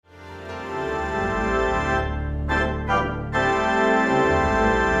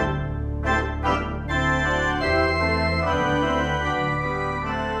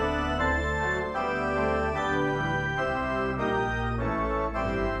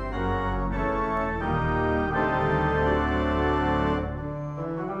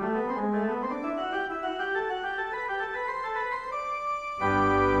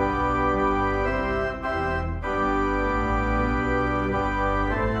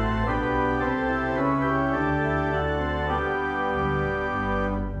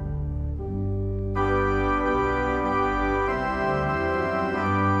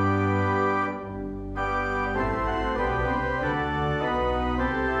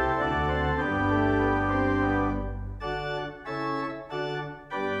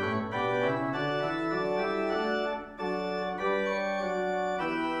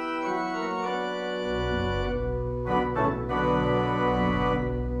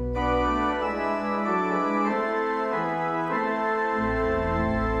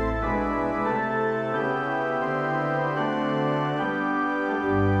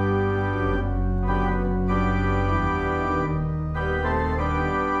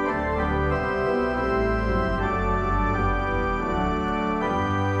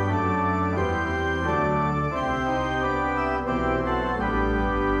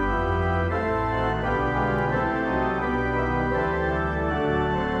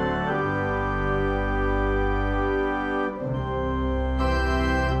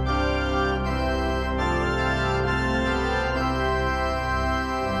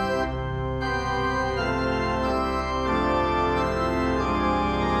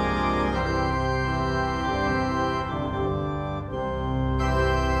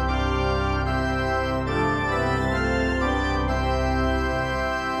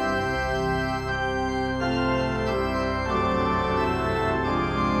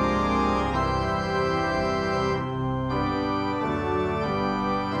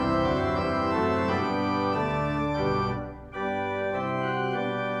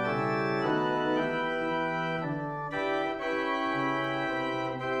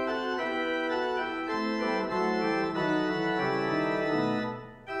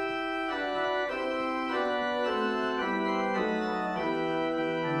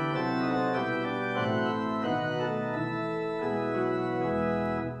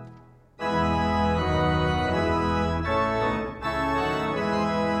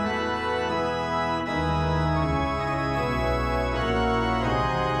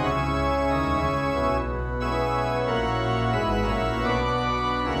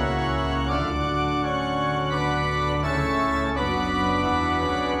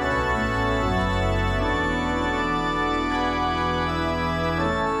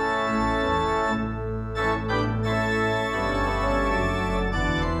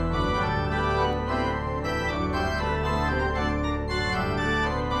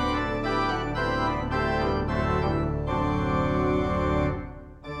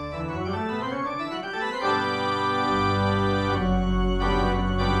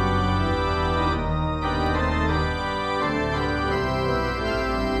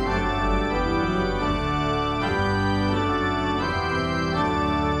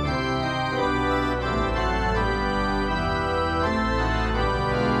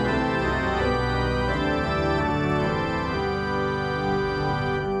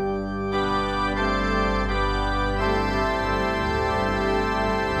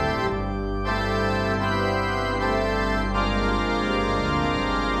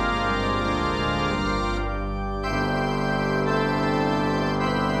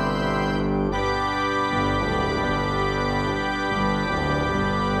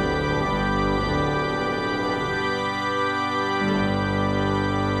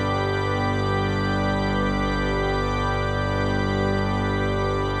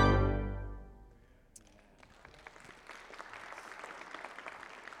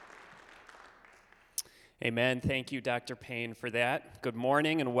Amen. Thank you, Dr. Payne, for that. Good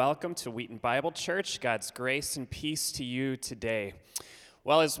morning and welcome to Wheaton Bible Church. God's grace and peace to you today.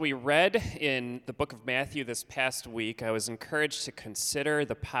 Well, as we read in the book of Matthew this past week, I was encouraged to consider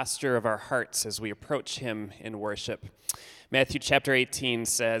the posture of our hearts as we approach him in worship. Matthew chapter 18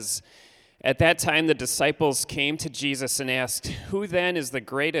 says, "At that time the disciples came to Jesus and asked, 'Who then is the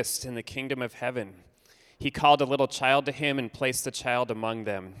greatest in the kingdom of heaven?' He called a little child to him and placed the child among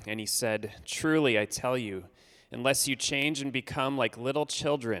them. And he said, 'Truly, I tell you, unless you change and become like little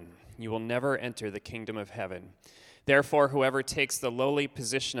children, you will never enter the kingdom of heaven. Therefore, whoever takes the lowly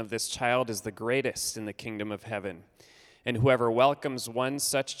position of this child is the greatest in the kingdom of heaven. And whoever welcomes one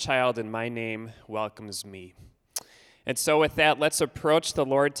such child in my name welcomes me.'" And so with that, let's approach the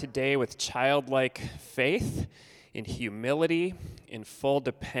Lord today with childlike faith, in humility, in full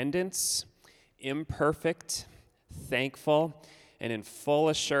dependence, imperfect, thankful, and in full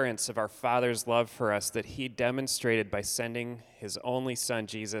assurance of our Father's love for us that he demonstrated by sending his only Son,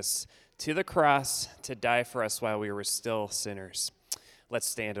 Jesus, to the cross to die for us while we were still sinners. Let's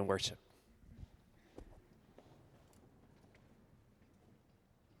stand and worship.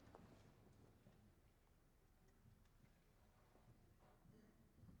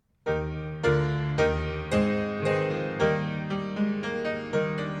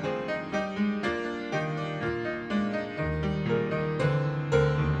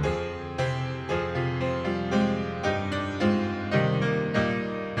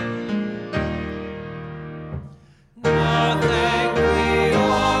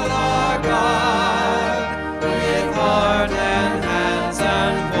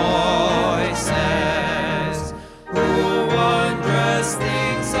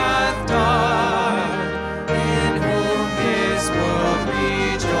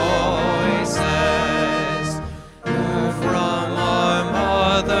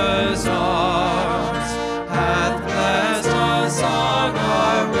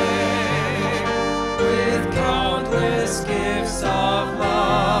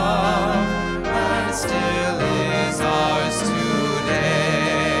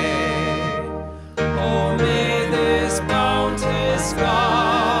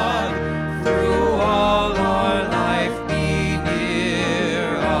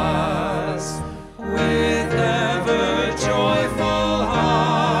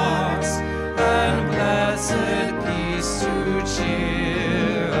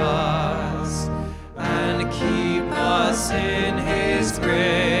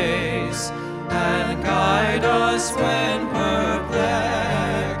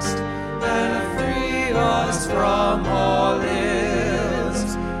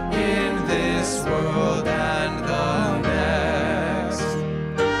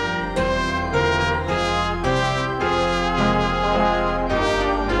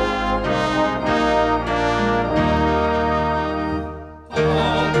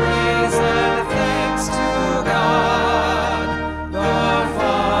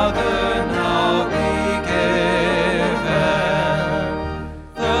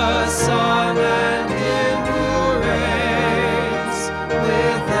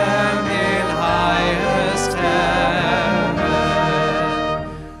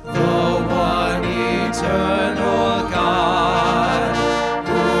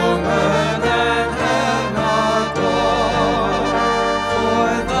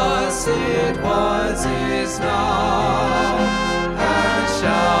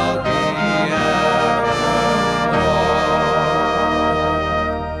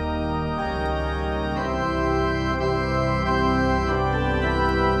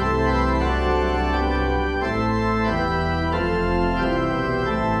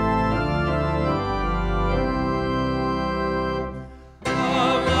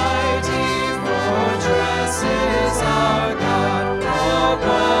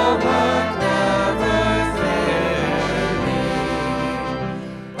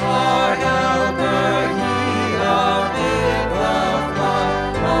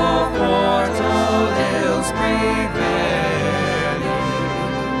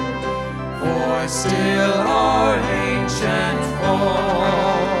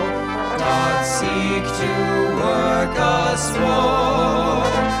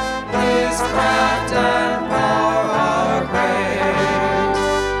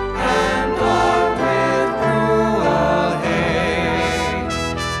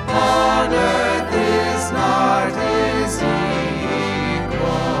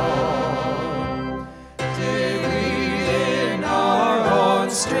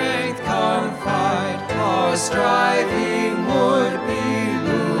 Striving would be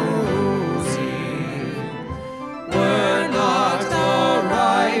losing. Were not the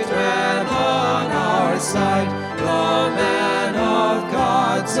right man on our side.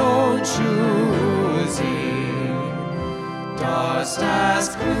 God's own choosing. Dost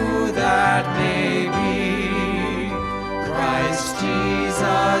ask who that may be? Christ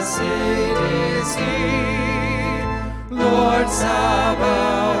Jesus, it is He. Lord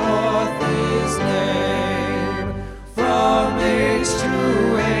Sabaoth His name, from age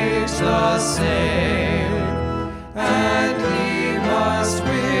to age the same, and He must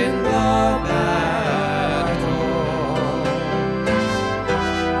win the battle.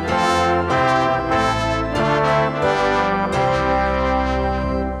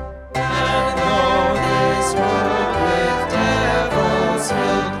 And though this world with devils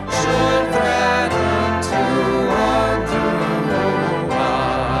filled should threaten to undo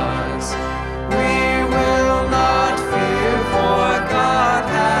us, we will not fear, for God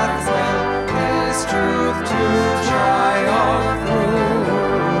hath willed His truth to triumph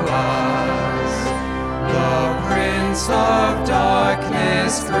through us. The Prince of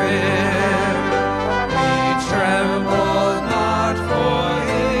Darkness grim, we tremble not for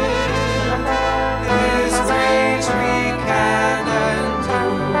Him. His rage we can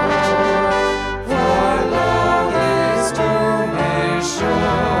endure, for lo, His doom is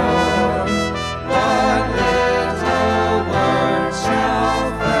sure. But little word shall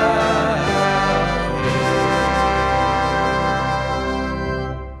fail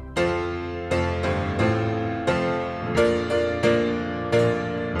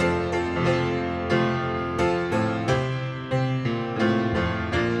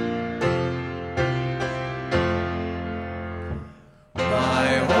My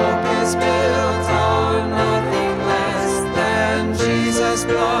hope is built on nothing less than Jesus'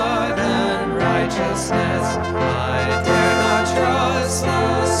 blood and righteousness. I dare not trust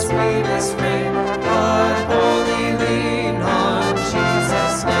the sweetest frame, but wholly lean on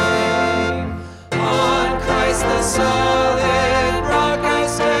Jesus' name. On Christ the solid rock I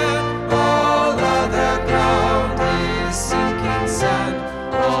stand, all other ground is sinking sand.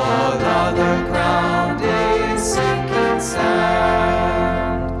 All other ground is sinking sand.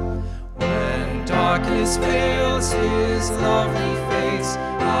 When darkness veils His lovely face,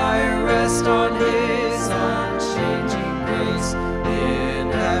 I rest on His unchanging grace.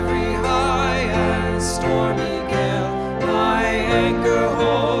 In every high and stormy gale, my anchor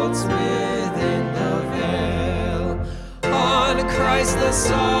holds within the veil. On Christ the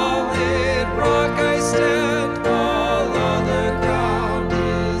solid rock I stand, all other ground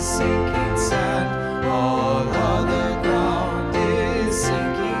is sinking sand. All other ground is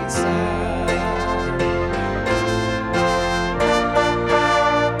sinking sand.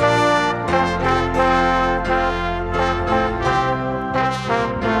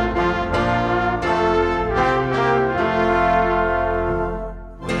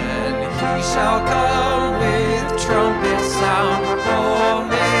 When He shall come with trumpet sound, oh,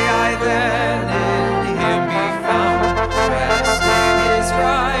 may I then in Him be found, dressed in His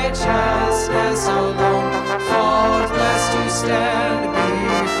righteousness alone, faultless to stand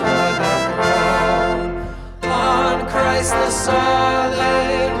before the throne. On Christ the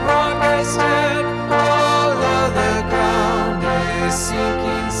solid rock I stand, all other ground is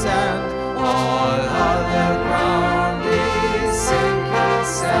sinking sand. All other ground is sinking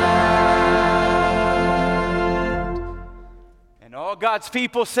sand. And all God's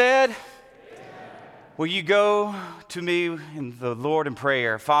people said, will you go to me in the Lord in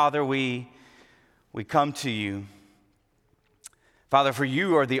prayer? Father, we come to you. Father, for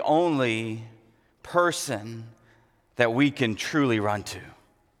you are the only person that we can truly run to.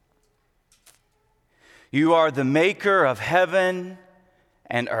 You are the maker of heaven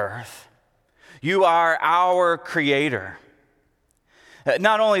and earth. You are our creator.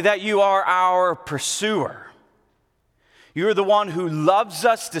 Not only that, you are our pursuer. You're the one who loves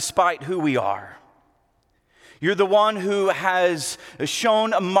us despite who we are. You're the one who has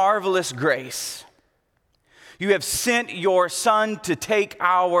shown a marvelous grace. You have sent your Son to take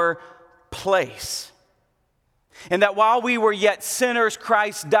our place. And that while we were yet sinners,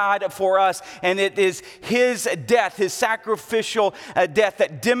 Christ died for us. And it is His death, His sacrificial death,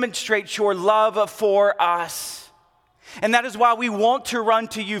 that demonstrates your love for us. And that is why we want to run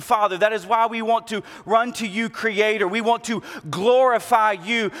to you, Father. That is why we want to run to you, Creator. We want to glorify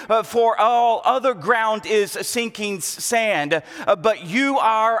you, for all other ground is sinking sand. But you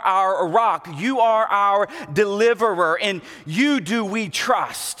are our rock. You are our deliverer. And you do we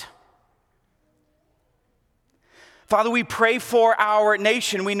trust. Father, we pray for our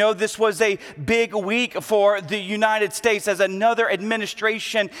nation. We know this was a big week for the United States as another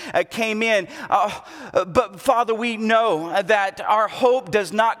administration came in. But Father, we know that our hope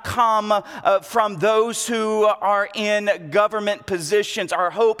does not come from those who are in government positions. Our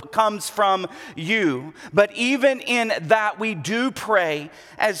hope comes from you. But even in that, we do pray,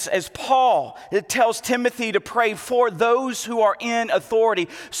 as Paul tells Timothy to pray for those who are in authority.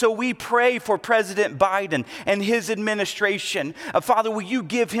 So we pray for President Biden and his administration. Father, will you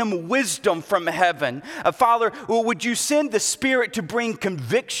give him wisdom from heaven? Father, would you send the Spirit to bring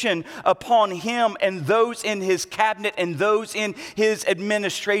conviction upon him and those in his cabinet and those in his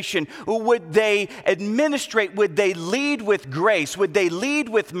administration? Would they administrate? Would they lead with grace? Would they lead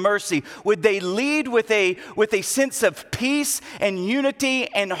with mercy? Would they lead with a sense of peace and unity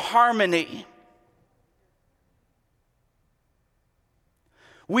and harmony?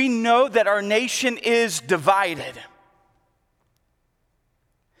 We know that our nation is divided.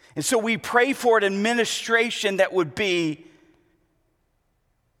 And so we pray for an administration that would be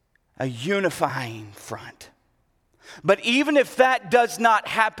a unifying front. But even if that does not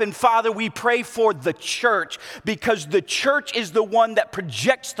happen, Father, we pray for the church, because the church is the one that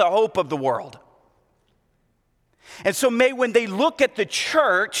projects the hope of the world. And so may, when they look at the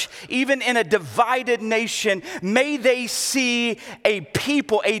church, even in a divided nation, may they see a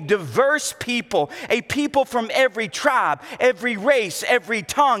people, a diverse people, a people from every tribe, every race, every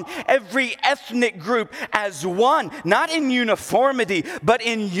tongue, every ethnic group as one, not in uniformity, but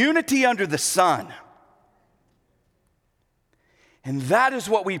in unity under the sun. And that is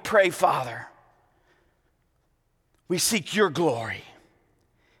what we pray, Father. We seek your glory.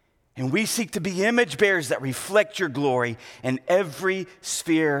 And we seek to be image bearers that reflect your glory in every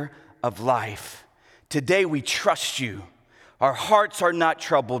sphere of life. Today we trust you. Our hearts are not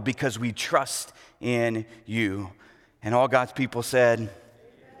troubled because we trust in you. And all God's people said,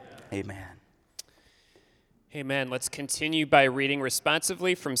 Amen. Amen. Let's continue by reading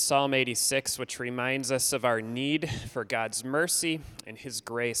responsively from Psalm 86, which reminds us of our need for God's mercy and his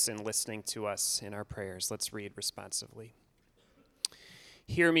grace in listening to us in our prayers. Let's read responsively.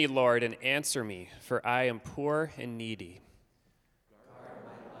 Hear me, Lord, and answer me, for I am poor and needy. Guard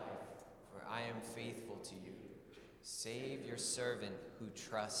my life, for I am faithful to you. Save your servant who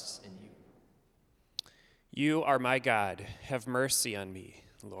trusts in you. You are my God. Have mercy on me,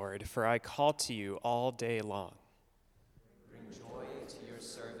 Lord, for I call to you all day long. Bring joy to your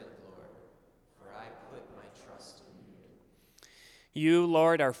servant, Lord, for I put my trust in you. You,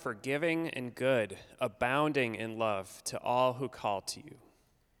 Lord, are forgiving and good, abounding in love to all who call to you.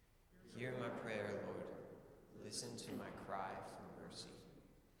 Hear my prayer, Lord. Listen to my cry for mercy.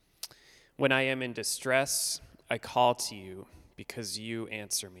 When I am in distress, I call to you because you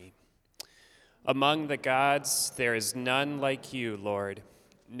answer me. Among the gods, there is none like you, Lord.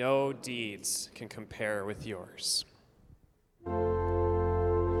 No deeds can compare with yours.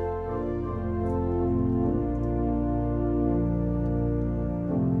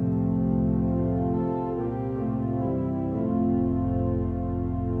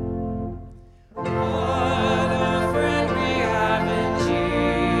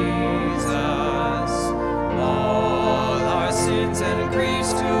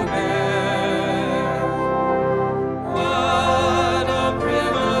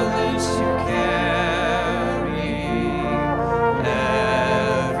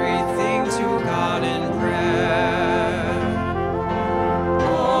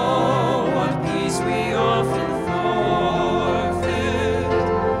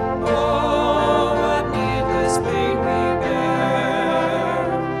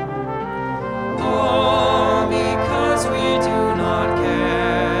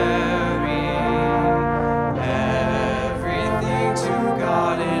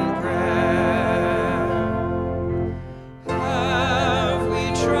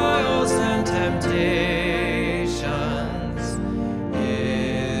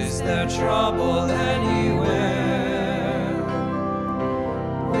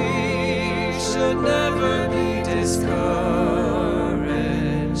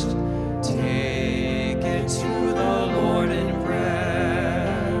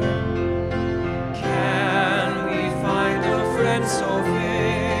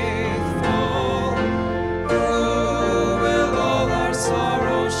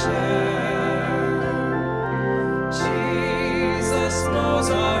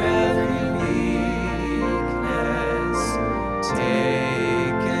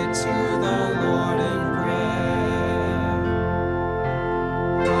 Take it to the Lord in prayer.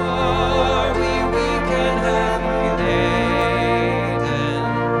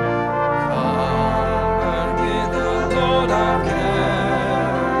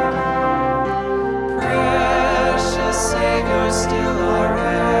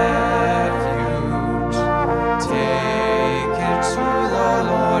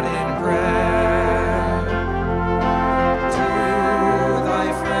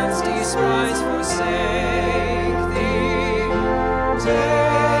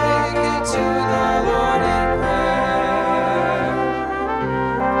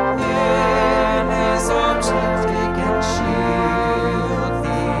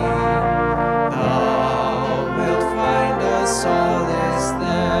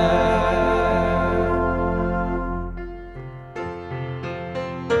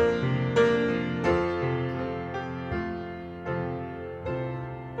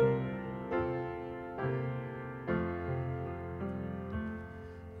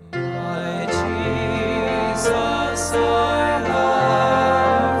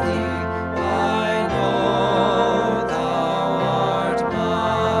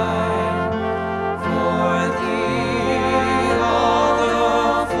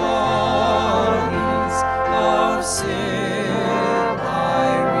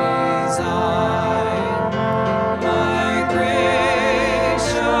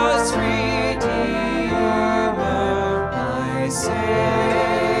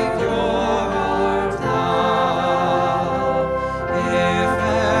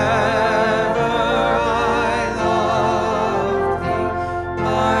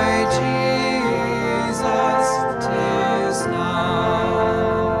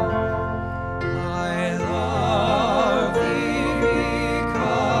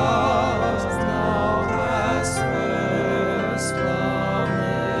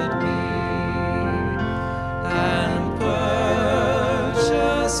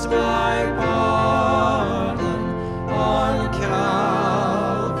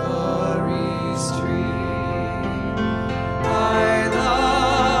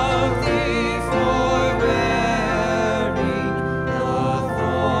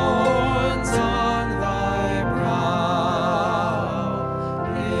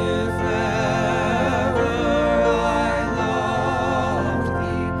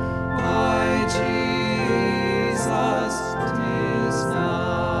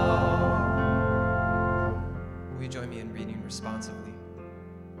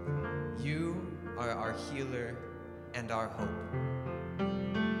 healer and our hope.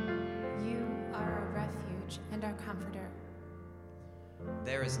 You are our refuge and our comforter.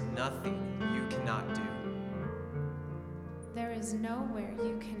 There is nothing you cannot do. There is nowhere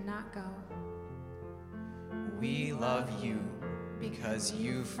you cannot go. We love you because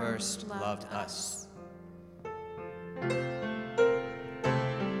you first loved us.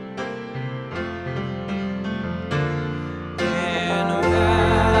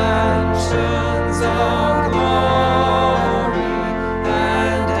 Of glory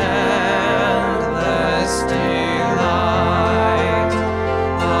and endless delight,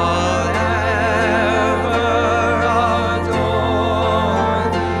 I'll ever adore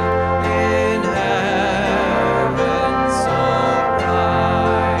thee in heaven so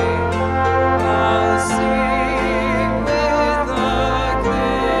bright. I'll sing with the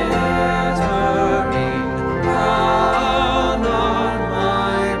glittering crown on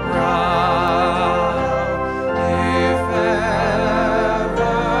my brow. If ever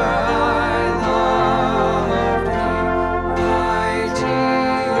I loved thee, my Jesus,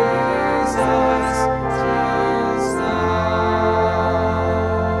 'tis thou.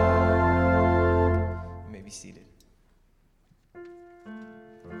 You may be seated.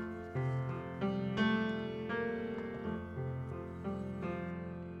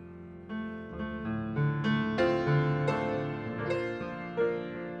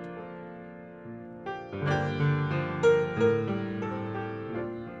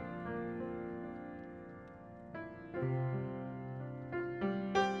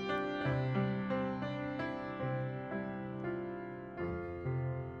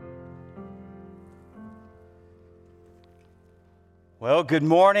 Well, good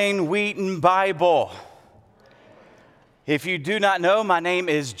morning, Wheaton Bible. If you do not know, my name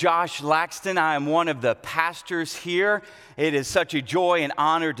is Josh Laxton. I am one of the pastors here. It is such a joy and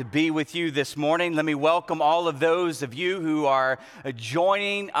honor to be with you this morning. Let me welcome all of those of you who are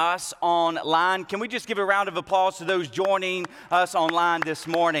joining us online. Can we just give a round of applause to those joining us online this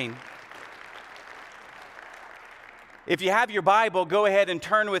morning? If you have your Bible, go ahead and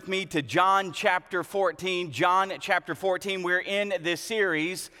turn with me to John chapter 14. John chapter 14, we're in this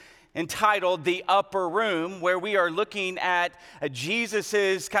series entitled The Upper Room, where we are looking at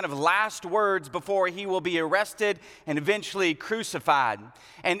Jesus' kind of last words before he will be arrested and eventually crucified.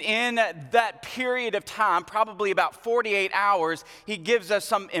 And in that period of time, probably about 48 hours, he gives us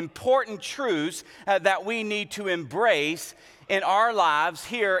some important truths that we need to embrace in our lives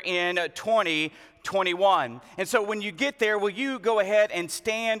here in 2021. And so when you get there, will you go ahead and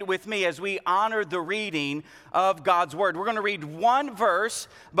stand with me as we honor the reading of God's Word? We're going to read one verse,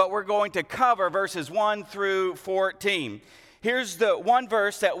 but we're going to cover verses 1 through 14. Here's the one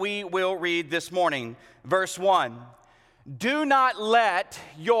verse that we will read this morning. Verse 1. Do not let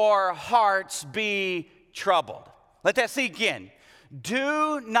your hearts be troubled. Let that sink in.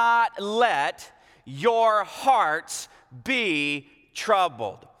 Do not let your hearts be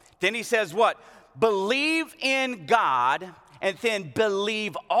troubled. Then he says what? Believe in God, and then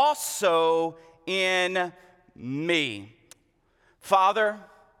believe also in me. Father,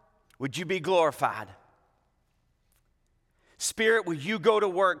 would you be glorified? Spirit, will you go to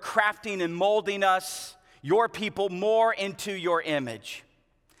work crafting and molding us, your people, more into your image?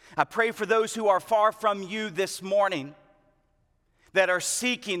 I pray for those who are far from you this morning, that are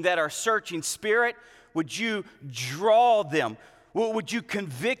seeking, that are searching. Spirit, would you draw them? Would you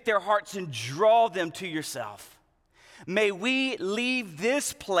convict their hearts and draw them to yourself? May we leave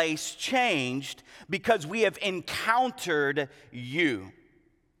this place changed because we have encountered you.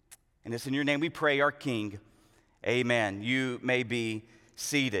 And it's in your name we pray, our King. Amen. You may be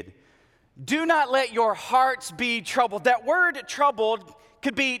seated. Do not let your hearts be troubled. That word troubled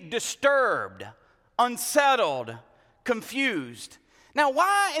could be disturbed, unsettled, confused. Now,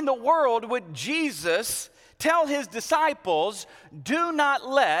 why in the world would Jesus tell his disciples, do not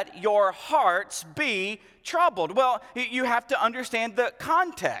let your hearts be troubled? Well, you have to understand the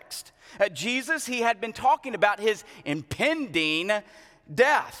context. Jesus, he had been talking about his impending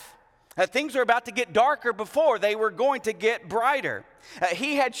death. Things were about to get darker before they were going to get brighter.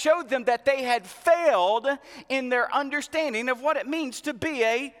 He had showed them that they had failed in their understanding of what it means to be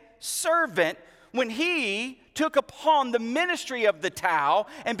a servant when he took upon the ministry of the towel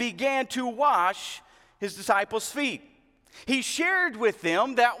and began to wash his disciples' feet. He shared with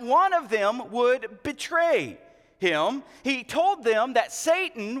them that one of them would betray him. He told them that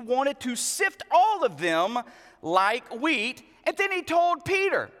Satan wanted to sift all of them like wheat. And then he told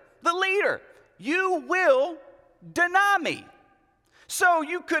Peter, the leader, you will deny me. So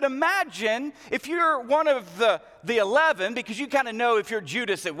you could imagine if you're one of the 11, because you kind of know if you're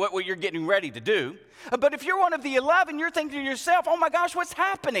Judas at what you're getting ready to do. But if you're one of the 11, you're thinking to yourself, oh my gosh, what's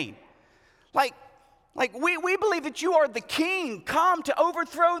happening? Like we believe that you are the king, come to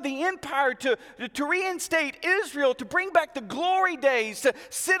overthrow the empire, to reinstate Israel, to bring back the glory days, to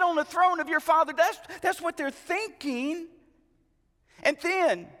sit on the throne of your father. That's what they're thinking. And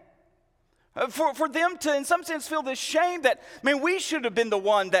then, for them to, in some sense, feel this shame that, man, we should have been the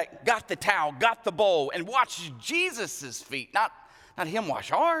one that got the towel, got the bowl, and washed Jesus' feet, not him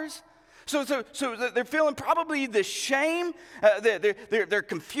wash ours. So they're feeling probably the shame. They're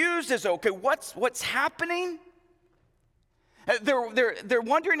confused as, okay, what's happening? They're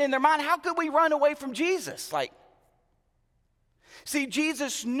wondering in their mind, how could we run away from Jesus? See,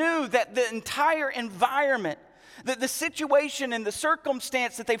 Jesus knew that the entire environment, that the situation and the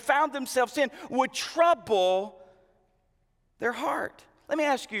circumstance that they found themselves in would trouble their heart. Let me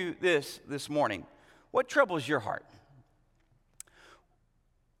ask you this morning. What troubles your heart?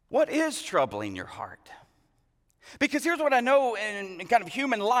 What is troubling your heart? Because here's what I know in kind of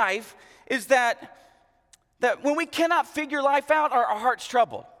human life is that when we cannot figure life out, our heart's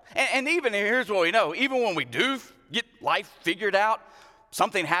troubled. And even here's what we know. Even when we do get life figured out,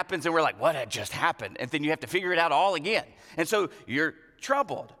 something happens and we're like, what had just happened? And then you have to figure it out all again. And so you're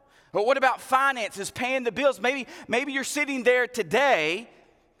troubled. But what about finances, paying the bills? Maybe you're sitting there today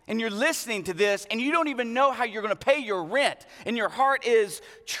and you're listening to this and you don't even know how you're going to pay your rent and your heart is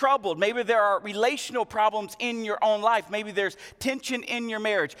troubled. Maybe there are relational problems in your own life. Maybe there's tension in your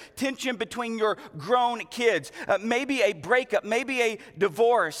marriage, tension between your grown kids, maybe a breakup, maybe a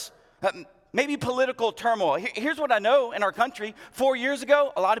divorce, maybe political turmoil. Here's what I know in our country. 4 years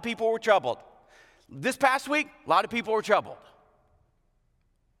ago, a lot of people were troubled. This past week, a lot of people were troubled.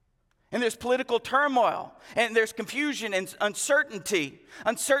 And there's political turmoil, and there's confusion and uncertainty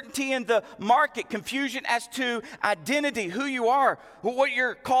in the market, confusion as to identity, who you are, what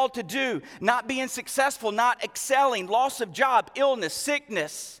you're called to do, not being successful, not excelling, loss of job, illness,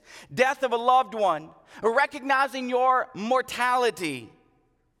 sickness, death of a loved one, recognizing your mortality.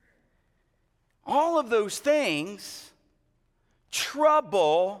 All of those things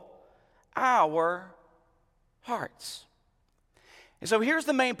trouble our hearts. And so here's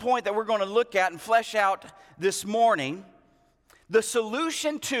the main point that we're going to look at and flesh out this morning. The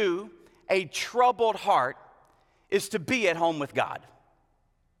solution to a troubled heart is to be at home with God.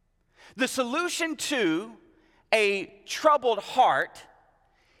 The solution to a troubled heart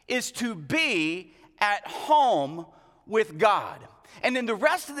is to be at home with God. And in the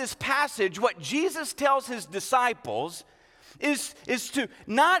rest of this passage, what Jesus tells his disciples is to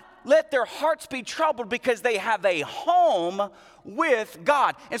not let their hearts be troubled because they have a home with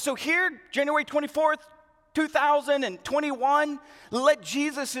God. And so here, January 24th, 2021, let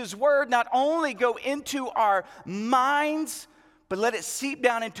Jesus' word not only go into our minds, but let it seep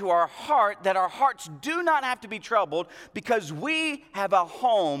down into our heart, that our hearts do not have to be troubled because we have a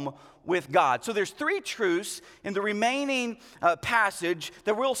home with God. So there's three truths in the remaining passage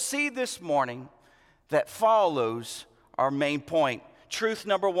that we'll see this morning that follows our main point. Truth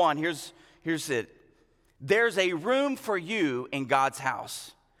number one, here's it. There's a room for you in God's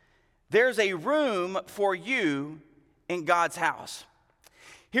house. There's a room for you in God's house.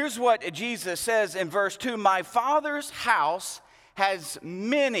 Here's what Jesus says in verse 2. My Father's house has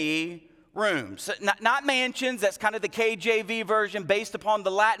many rooms. Not mansions, that's kind of the KJV version based upon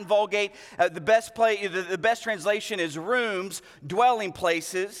the Latin Vulgate. The best translation is rooms, dwelling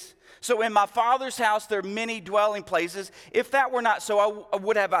places. So in my Father's house, there are many dwelling places. If that were not so, I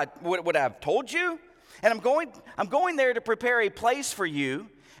would have told you. And I'm going there to prepare a place for you.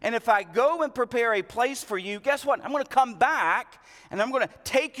 And if I go and prepare a place for you, guess what? I'm going to come back and I'm going to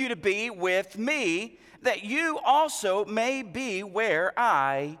take you to be with me, that you also may be where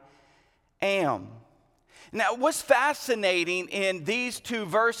I am. Now, what's fascinating in these two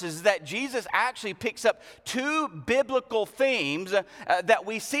verses is that Jesus actually picks up two biblical themes that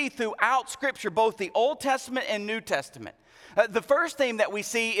we see throughout Scripture, both the Old Testament and New Testament. The first theme that we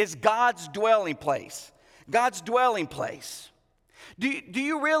see is God's dwelling place. God's dwelling place. Do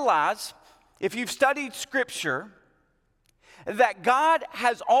you realize, if you've studied Scripture, that God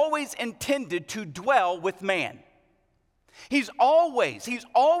has always intended to dwell with man? He's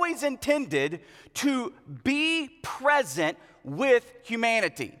always intended to be present with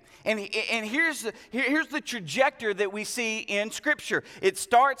humanity. And here's the trajectory that we see in Scripture. It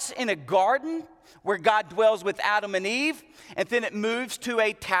starts in a garden, where God dwells with Adam and Eve, and then it moves to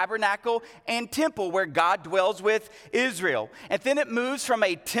a tabernacle and temple where God dwells with Israel. And then it moves from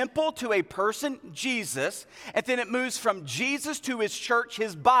a temple to a person, Jesus, and then it moves from Jesus to his church,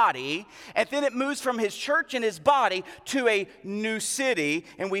 his body, and then it moves from his church and his body to a new city,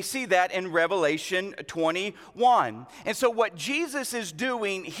 and we see that in Revelation 21. And so what Jesus is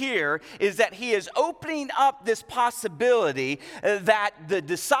doing here is that he is opening up this possibility that the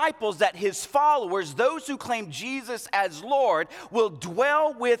disciples, that his followers, those who claim Jesus as Lord, will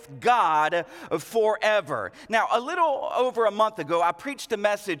dwell with God forever. Now, a little over a month ago, I preached a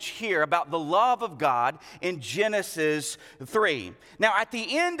message here about the love of God in Genesis 3. Now, at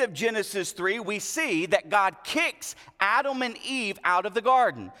the end of Genesis 3, we see that God kicks Adam and Eve out of the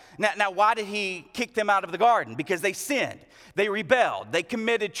garden. Now, why did he kick them out of the garden? Because they sinned. They rebelled. They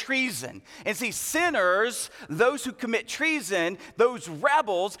committed treason. And see, sinners, those who commit treason, those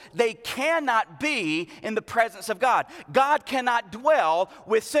rebels, they cannot be in the presence of God. God cannot dwell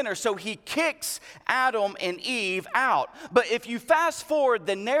with sinners, so he kicks Adam and Eve out. But if you fast forward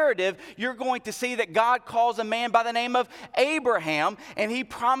the narrative, you're going to see that God calls a man by the name of Abraham, and he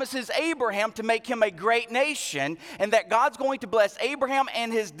promises Abraham to make him a great nation, and that God's going to bless Abraham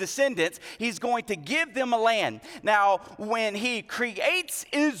and his descendants. He's going to give them a land. Now, when he creates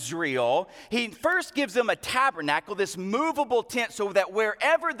Israel, he first gives them a tabernacle, this movable tent, so that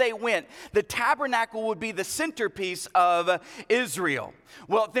wherever they went, the tabernacle would be the centerpiece of Israel.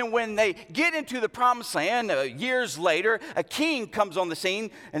 Well, then when they get into the promised land, years later, a king comes on the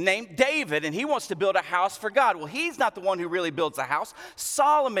scene named David, and he wants to build a house for God. Well, he's not the one who really builds a house.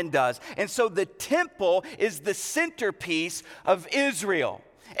 Solomon does. And so the temple is the centerpiece of Israel.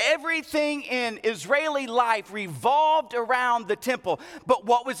 Everything in Israeli life revolved around the temple. But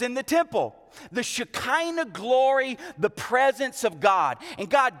what was in the temple? The Shekinah glory, the presence of God. And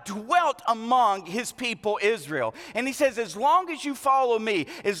God dwelt among his people Israel. And he says, as long as you follow me,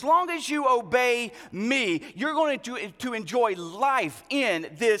 as long as you obey me, you're going to enjoy life in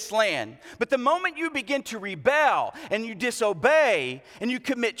this land. But the moment you begin to rebel and you disobey and you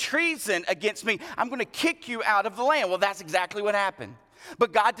commit treason against me, I'm going to kick you out of the land. Well, that's exactly what happened.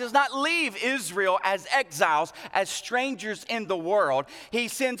 But God does not leave Israel as exiles, as strangers in the world. He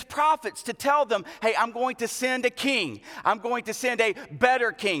sends prophets to tell them, hey, I'm going to send a king. I'm going to send a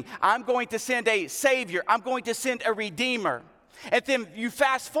better king. I'm going to send a savior. I'm going to send a redeemer. And then you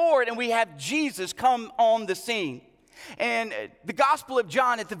fast forward and we have Jesus come on the scene. And the Gospel of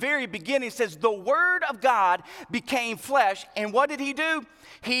John at the very beginning says, the Word of God became flesh. And what did he do?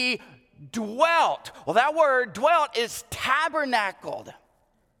 He dwelt. Well, that word dwelt is tabernacled.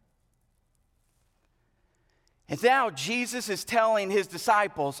 And now Jesus is telling his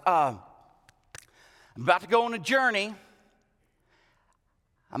disciples, I'm about to go on a journey.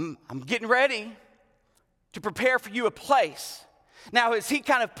 I'm getting ready to prepare for you a place. Now, is he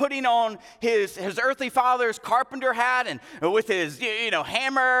kind of putting on his earthly father's carpenter hat and with his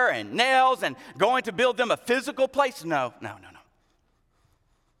hammer and nails and going to build them a physical place? No.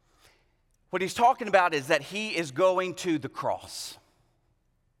 What he's talking about is that he is going to the cross.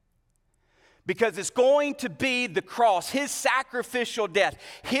 Because it's going to be the cross, his sacrificial death,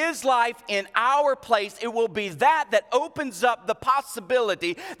 his life in our place. It will be that opens up the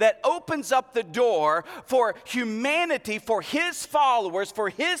possibility, that opens up the door for humanity, for his followers, for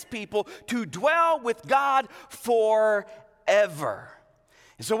his people to dwell with God forever.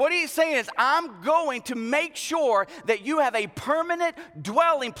 So what he's saying is, I'm going to make sure that you have a permanent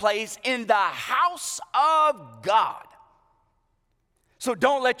dwelling place in the house of God. So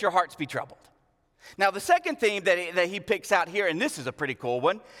don't let your hearts be troubled. Now, the second theme that he picks out here, and this is a pretty cool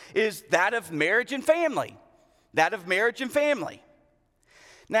one, is that of marriage and family. That of marriage and family.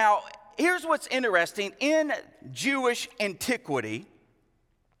 Now, here's what's interesting. In Jewish antiquity,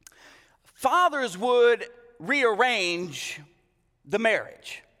 fathers would rearrange the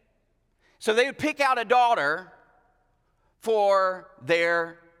marriage. So they would pick out a daughter for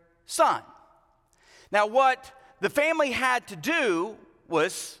their son. Now, what the family had to do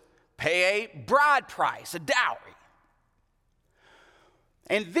was pay a bride price, a dowry.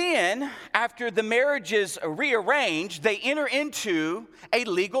 And then, after the marriage is rearranged, they enter into a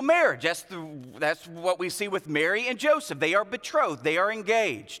legal marriage. That's what we see with Mary and Joseph. They are betrothed. They are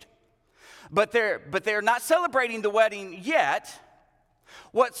engaged. But they're not celebrating the wedding yet.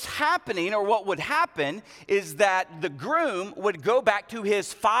 What's happening, or what would happen, is that the groom would go back to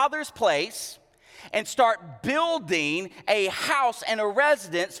his father's place and start building a house and a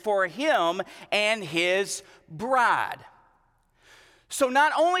residence for him and his bride. So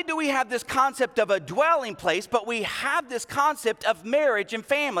not only do we have this concept of a dwelling place, but we have this concept of marriage and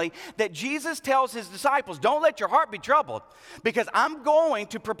family that Jesus tells his disciples, don't let your heart be troubled, because I'm going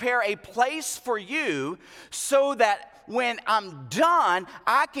to prepare a place for you so that when I'm done,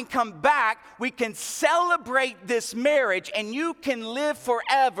 I can come back, we can celebrate this marriage, and you can live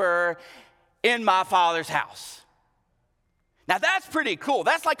forever in my Father's house. Now that's pretty cool.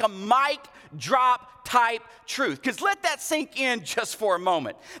 That's like a mic drop type truth. Because let that sink in just for a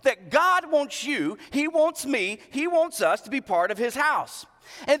moment. That God wants you, he wants me, he wants us to be part of his house.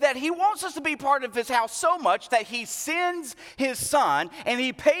 And that he wants us to be part of his house so much that he sends his son and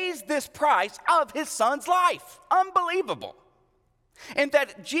he pays this price of his son's life. Unbelievable. And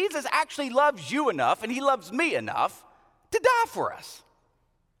that Jesus actually loves you enough and he loves me enough to die for us.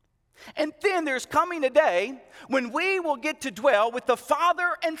 And then there's coming a day when we will get to dwell with the Father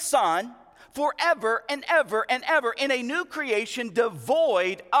and Son forever and ever and ever in a new creation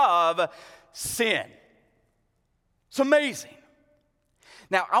devoid of sin. It's amazing.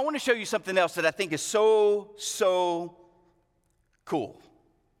 Now, I want to show you something else that I think is so cool.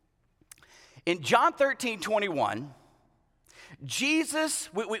 In John 13:21, Jesus,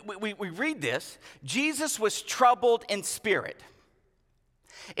 we read this, Jesus was troubled in spirit.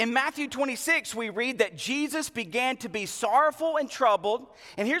 In Matthew 26, we read that Jesus began to be sorrowful and troubled.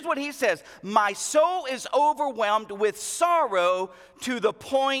 And here's what he says, my soul is overwhelmed with sorrow to the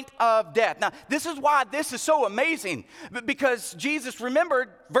point of death. Now, this is why this is so amazing. Because Jesus, remembered,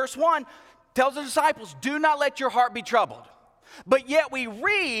 verse 1, tells the disciples, do not let your heart be troubled. But yet we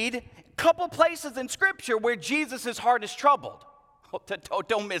read a couple places in Scripture where Jesus' heart is troubled.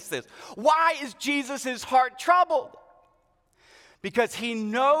 Don't miss this. Why is Jesus' heart troubled? Because he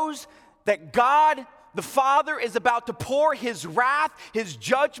knows that God, the Father, is about to pour his wrath, his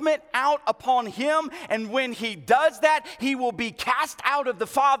judgment out upon him. And when he does that, he will be cast out of the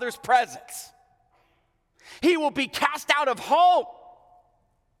Father's presence. He will be cast out of home.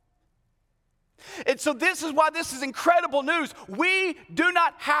 And so this is why this is incredible news. We do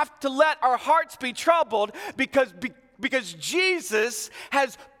not have to let our hearts be troubled because Jesus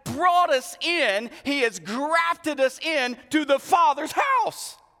has brought us in, he has grafted us in to the Father's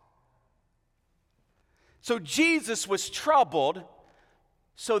house. So Jesus was troubled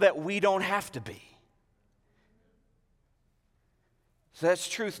so that we don't have to be. So that's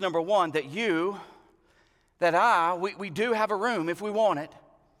truth number one, that we do have a room if we want it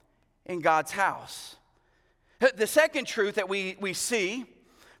in God's house. The second truth that we see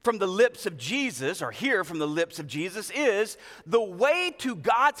from the lips of Jesus, or hear from the lips of Jesus, is the way to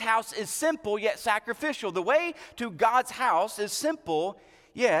God's house is simple yet sacrificial. The way to God's house is simple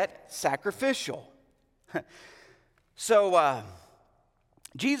yet sacrificial. So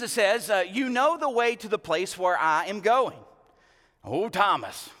Jesus says, you know the way to the place where I am going. Oh,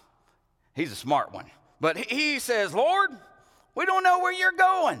 Thomas, he's a smart one. But he says, Lord, we don't know where you're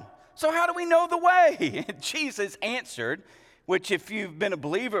going. So how do we know the way? And Jesus answered, which if you've been a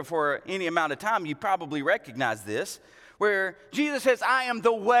believer for any amount of time, you probably recognize this, where Jesus says, I am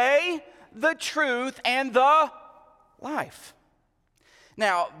the way, the truth, and the life.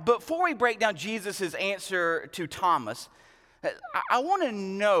 Now, before we break down Jesus' answer to Thomas, I want to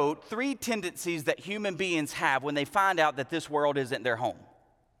note three tendencies that human beings have when they find out that this world isn't their home.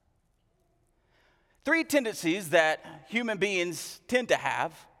 Three tendencies that human beings tend to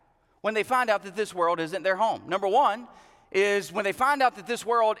have when they find out that this world isn't their home. Number one is when they find out that this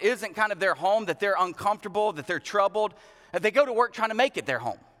world isn't kind of their home, that they're uncomfortable, that they're troubled, they go to work trying to make it their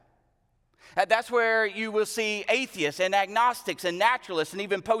home. That's where you will see atheists and agnostics and naturalists and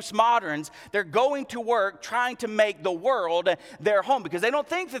even postmoderns. They're going to work trying to make the world their home because they don't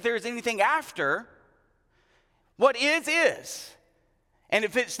think that there's anything after. What is. And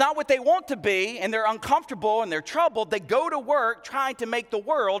if it's not what they want to be and they're uncomfortable and they're troubled, they go to work trying to make the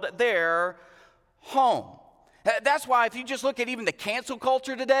world their home. That's why if you just look at even the cancel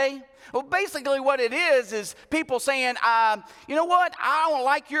culture today, well, basically what it is people saying, you know what, I don't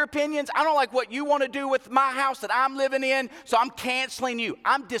like your opinions. I don't like what you want to do with my house that I'm living in, so I'm canceling you.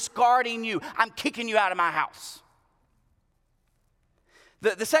 I'm discarding you. I'm kicking you out of my house.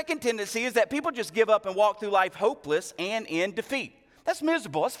 The second tendency is that people just give up and walk through life hopeless and in defeat. That's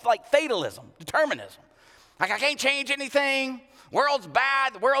miserable. It's like fatalism, determinism. Like I can't change anything. World's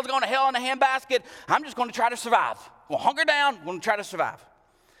bad. The world's going to hell in a handbasket. I'm just going to try to survive. We'll hunker down. We're going to try to survive.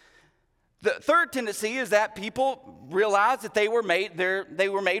 The third tendency is that people realize that they were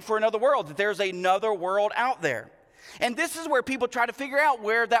made for another world, that there's another world out there. And this is where people try to figure out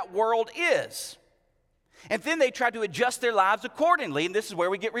where that world is. And then they try to adjust their lives accordingly, and this is where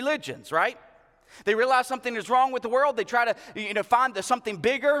we get religions, right? They realize something is wrong with the world. They try to, find something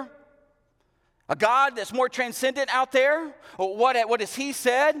bigger, a God that's more transcendent out there. What has he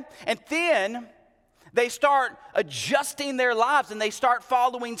said? And then they start adjusting their lives and they start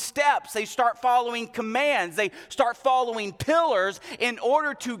following steps. They start following commands. They start following pillars in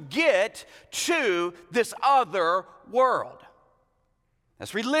order to get to this other world.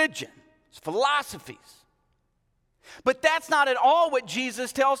 That's religion. It's philosophies. But that's not at all what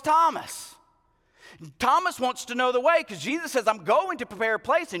Jesus tells Thomas. Thomas wants to know the way because Jesus says, I'm going to prepare a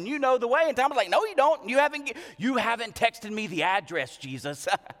place and you know the way. And Thomas is like, no, you don't. You haven't texted me the address, Jesus.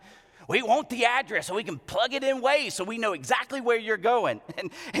 We want the address so we can plug it in Waze so we know exactly where you're going.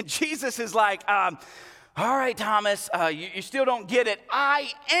 And Jesus is like, all right, Thomas, you still don't get it.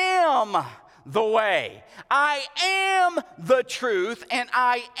 I am the way. I am the truth, and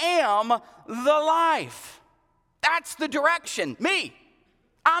I am the life. That's the direction. Me.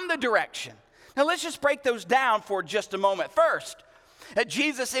 I'm the direction. Now let's just break those down for just a moment. First,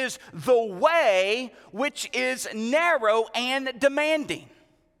 Jesus is the way which is narrow and demanding.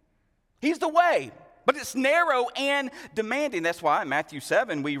 He's the way, but it's narrow and demanding. That's why in Matthew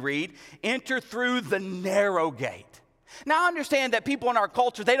 7 we read, enter through the narrow gate. Now I understand that people in our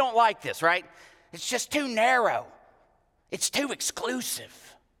culture, they don't like this, right? It's just too narrow. It's too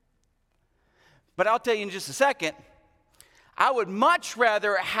exclusive. But I'll tell you in just a second, I would much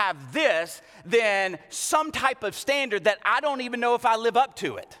rather have this than some type of standard that I don't even know if I live up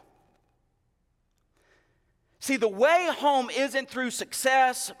to it. See, the way home isn't through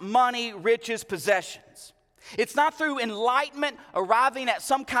success, money, riches, possessions. It's not through enlightenment, arriving at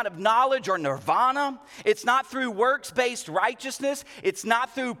some kind of knowledge or nirvana. It's not through works-based righteousness. It's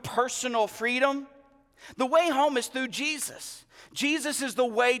not through personal freedom. The way home is through Jesus. Jesus is the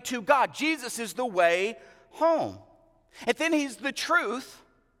way to God. Jesus is the way home. And then he's the truth,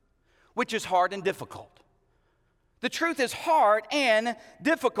 which is hard and difficult. The truth is hard and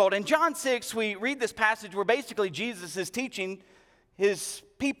difficult. In John 6, we read this passage where basically Jesus is teaching his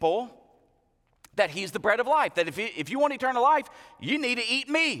people that he's the bread of life, that if you want eternal life, you need to eat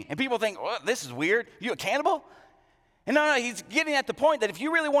me. And people think, well, this is weird. You a cannibal? And no, he's getting at the point that if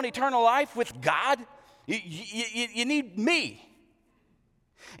you really want eternal life with God, you need me.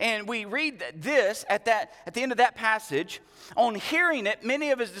 And we read this at the end of that passage. On hearing it,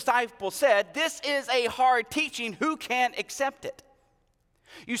 many of his disciples said, this is a hard teaching. Who can accept it?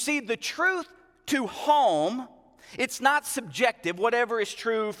 You see, the truth to home, it's not subjective, whatever is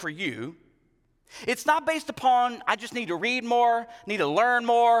true for you. It's not based upon, I just need to read more, need to learn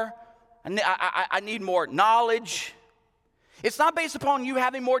more, I need more knowledge. It's not based upon you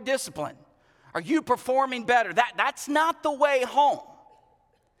having more discipline. Are you performing better? That's not the way home.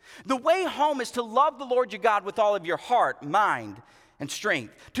 The way home is to love the Lord your God with all of your heart, mind, and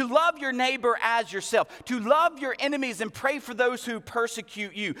strength. To love your neighbor as yourself. To love your enemies and pray for those who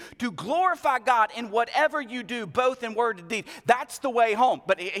persecute you. To glorify God in whatever you do, both in word and deed. That's the way home.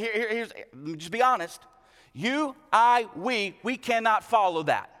 But here's, just be honest. You, I, we cannot follow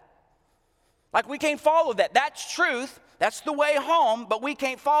that. Like we can't follow that. That's truth. That's the way home, but we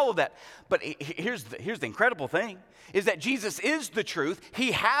can't follow that. But here's the incredible thing, is that Jesus is the truth.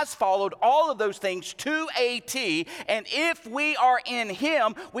 He has followed all of those things to a T. And if we are in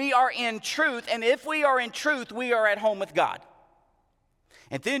him, we are in truth. And if we are in truth, we are at home with God.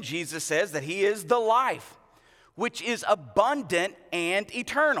 And then Jesus says that he is the life, which is abundant and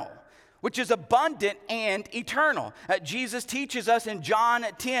eternal. Which is abundant and eternal. Jesus teaches us in John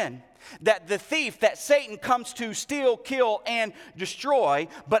 10 that the thief, that Satan comes to steal, kill, and destroy,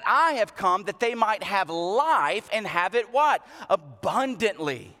 but I have come that they might have life and have it what?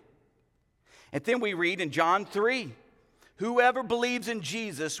 Abundantly. And then we read in John 3, whoever believes in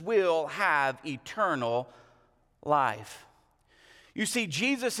Jesus will have eternal life. You see,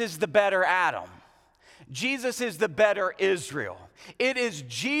 Jesus is the better Adam. Jesus is the better Israel. It is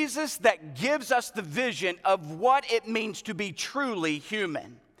Jesus that gives us the vision of what it means to be truly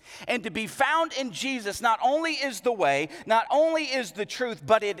human. And to be found in Jesus not only is the way, not only is the truth,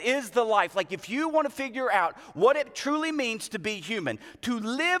 but it is the life. Like if you want to figure out what it truly means to be human, to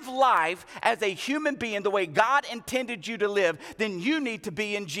live life as a human being the way God intended you to live, then you need to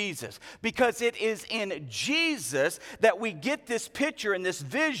be in Jesus. Because it is in Jesus that we get this picture and this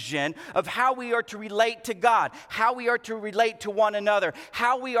vision of how we are to relate to God, how we are to relate to one another,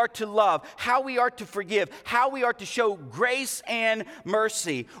 how we are to love, how we are to forgive, how we are to show grace and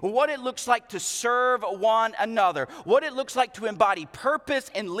mercy. what it looks like to serve one another, what it looks like to embody purpose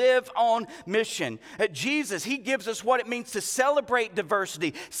and live on mission. Jesus, he gives us what it means to celebrate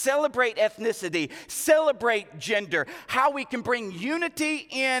diversity, celebrate ethnicity, celebrate gender, how we can bring unity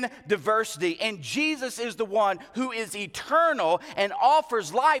in diversity. And Jesus is the one who is eternal and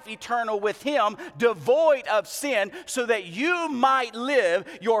offers life eternal with him, devoid of sin, so that you might live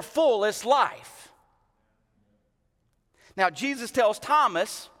your fullest life. Now, Jesus tells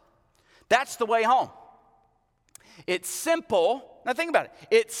Thomas, that's the way home. It's simple. Now, think about it.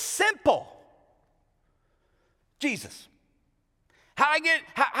 It's simple. Jesus. How do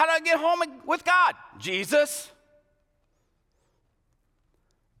I get home with God? Jesus.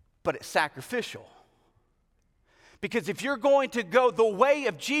 But it's sacrificial. Because if you're going to go the way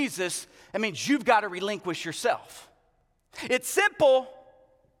of Jesus, that means you've got to relinquish yourself. It's simple,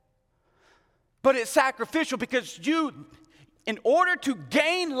 but it's sacrificial because in order to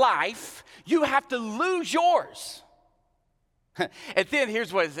gain life, you have to lose yours. And then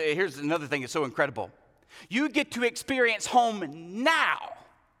here's another thing that's so incredible. You get to experience home now,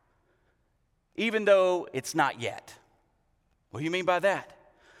 even though it's not yet. What do you mean by that?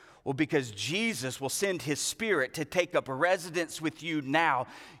 Well, because Jesus will send his Spirit to take up residence with you now.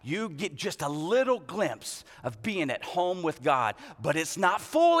 You get just a little glimpse of being at home with God, but it's not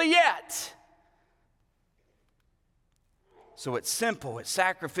fully yet. So it's simple, it's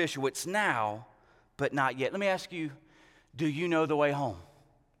sacrificial, it's now, but not yet. Let me ask you, do you know the way home?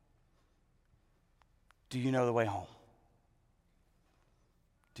 Do you know the way home?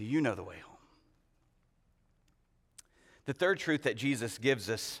 Do you know the way home? The third truth that Jesus gives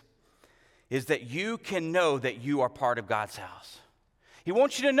us is that you can know that you are part of God's house. He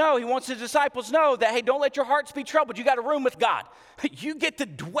wants you to know, he wants his disciples to know that, hey, don't let your hearts be troubled. You got a room with God. You get to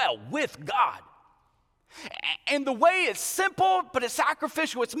dwell with God. And the way is simple, but it's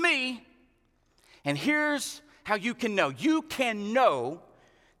sacrificial. It's me. And here's how you can know. You can know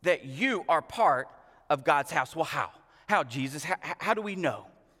that you are part of God's house. Well, how? How, Jesus? How do we know?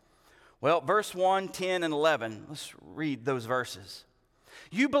 Well, verse 1, 10, and 11. Let's read those verses.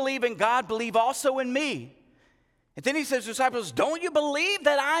 You believe in God, believe also in me. And then he says to his disciples, don't you believe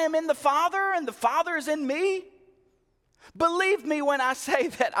that I am in the Father and the Father is in me? Believe me when I say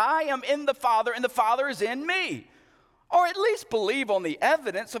that I am in the Father and the Father is in me. Or at least believe on the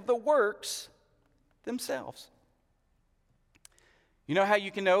evidence of the works themselves. You know how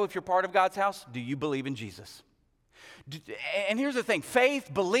you can know if you're part of God's house? Do you believe in Jesus? And here's the thing,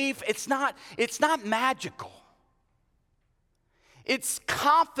 faith, belief, it's not magical. It's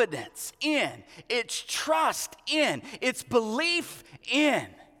confidence in, it's trust in, it's belief in.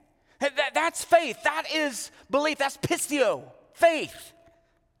 That's faith. That is belief. That's pistio, faith.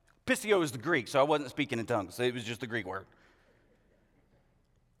 Pistio is the Greek, so I wasn't speaking in tongues. So it was just the Greek word.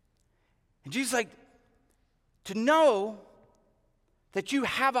 And Jesus is like, to know that you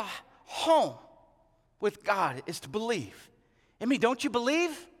have a home with God is to believe. I mean, don't you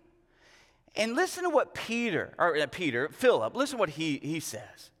believe? And listen to what Philip, listen to what he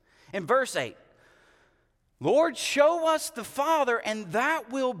says. In verse 8, Lord, show us the Father, and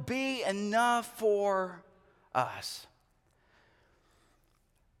that will be enough for us.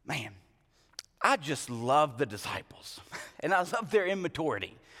 Man, I just love the disciples, and I love their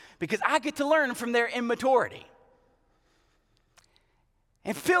immaturity, because I get to learn from their immaturity.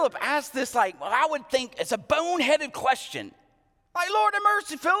 And Philip asked this, I would think it's a boneheaded question. Lord have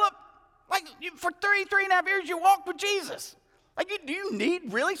mercy, Philip. For 33 and a half years, you walked with Jesus. Do you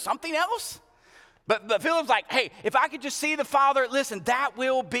need really something else? But Philip's like, hey, if I could just see the Father, listen, that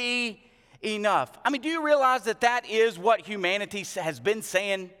will be enough. I mean, do you realize that is what humanity has been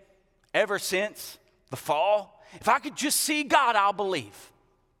saying ever since the fall? If I could just see God, I'll believe.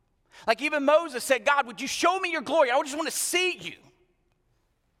 Even Moses said, God, would you show me your glory? I just want to see you.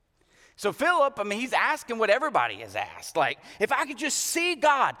 So Philip, he's asking what everybody has asked. If I could just see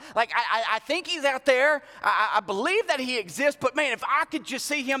God, I think he's out there. I believe that he exists, but man, if I could just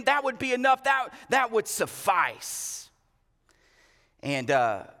see him, that would be enough. That would suffice. And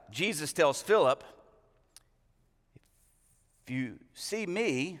Jesus tells Philip, if you see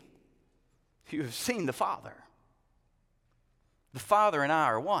me, you have seen the Father. The Father and I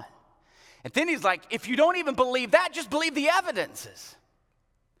are one. And then he's like, if you don't even believe that, just believe the evidences.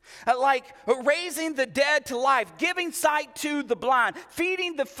 Raising the dead to life, giving sight to the blind,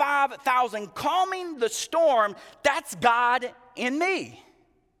 feeding the 5,000, calming the storm, that's God in me.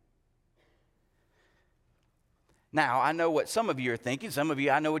 Now, I know what some of you are thinking. Some of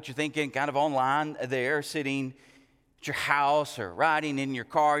you, I know what you're thinking kind of online there, sitting at your house or riding in your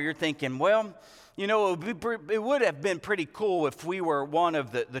car. You're thinking, well, You know, it would have been pretty cool if we were one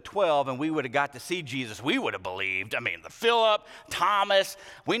of the 12 and we would have got to see Jesus. We would have believed. I mean, the Philip, Thomas,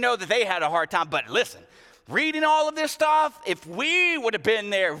 we know that they had a hard time. But listen, reading all of this stuff, if we would have been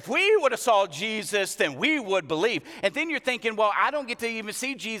there, if we would have saw Jesus, then we would believe. And then you're thinking, well, I don't get to even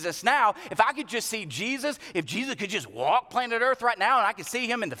see Jesus now. If I could just see Jesus, if Jesus could just walk planet Earth right now and I could see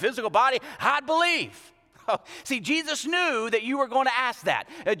him in the physical body, I'd believe. See, Jesus knew that you were going to ask that.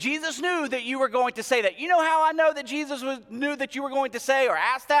 Jesus knew that you were going to say that. You know how I know that Jesus knew that you were going to say or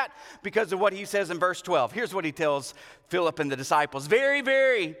ask that? Because of what he says in verse 12. Here's what he tells Philip and the disciples. Very,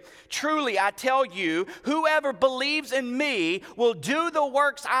 very truly, I tell you, whoever believes in me will do the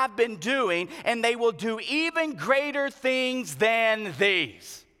works I've been doing, and they will do even greater things than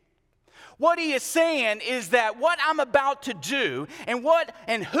these. What he is saying is that what I'm about to do and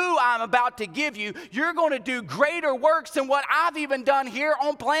who I'm about to give you, you're going to do greater works than what I've even done here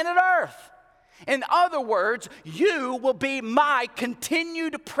on planet Earth. In other words, you will be my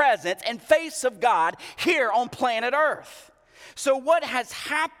continued presence and face of God here on planet Earth. So what has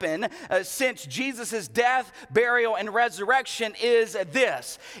happened since Jesus' death, burial, and resurrection is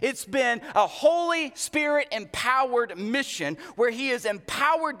this. It's been a Holy Spirit-empowered mission where he has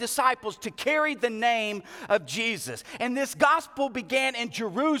empowered disciples to carry the name of Jesus. And this gospel began in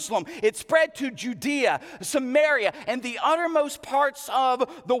Jerusalem. It spread to Judea, Samaria, and the uttermost parts of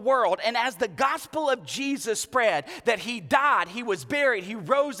the world. And as the gospel of Jesus spread, that he died, he was buried, he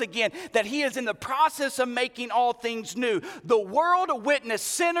rose again, that he is in the process of making all things new. The world witnessed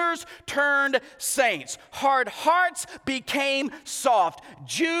sinners turned saints. Hard hearts became soft.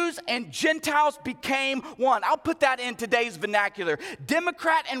 Jews and Gentiles became one. I'll put that in today's vernacular.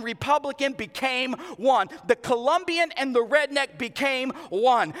 Democrat and Republican became one. The Colombian and the redneck became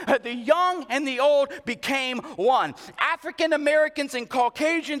one. The young and the old became one. African Americans and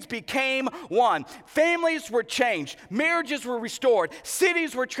Caucasians became one. Families were changed. Marriages were restored.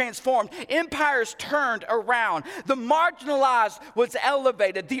 Cities were transformed. Empires turned around. The marginalized was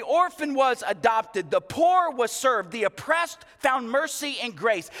elevated. The orphan was adopted. The poor was served. The oppressed found mercy and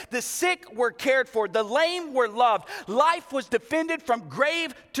grace. The sick were cared for. The lame were loved. Life was defended from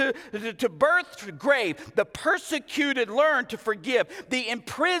grave to birth to grave. The persecuted learned to forgive. The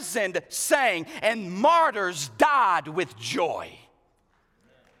imprisoned sang, and martyrs died with joy.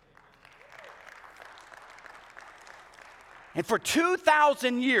 And for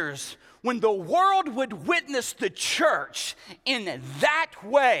 2,000 years, when the world would witness the church in that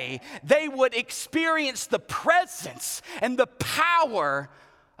way, they would experience the presence and the power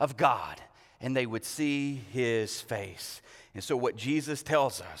of God, and they would see his face. And so what Jesus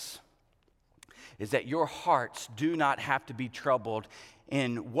tells us is that your hearts do not have to be troubled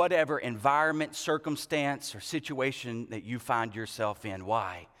in whatever environment, circumstance, or situation that you find yourself in.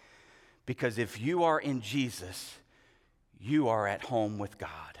 Why? Because if you are in Jesus, you are at home with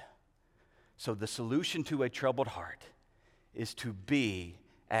God. So the solution to a troubled heart is to be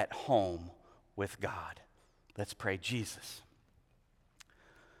at home with God. Let's pray. Jesus.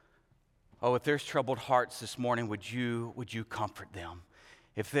 Oh, if there's troubled hearts this morning, would you comfort them?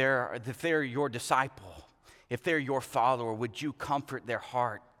 If they're your disciple, if they're your follower, would you comfort their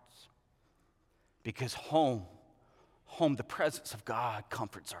hearts? Because home, the presence of God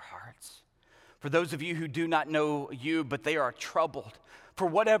comforts our hearts. For those of you who do not know you, but they are troubled, for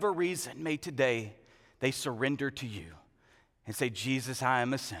whatever reason, may today they surrender to you and say, Jesus, I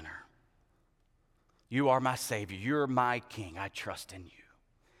am a sinner. You are my Savior. You're my King. I trust in you.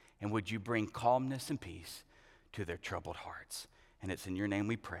 And would you bring calmness and peace to their troubled hearts? And it's in your name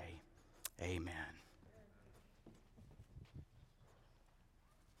we pray. Amen.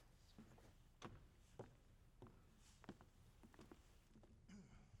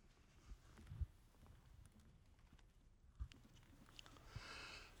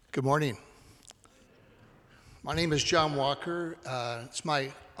 Good morning. My name is John Walker. It's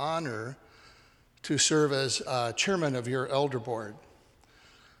my honor to serve as chairman of your elder board.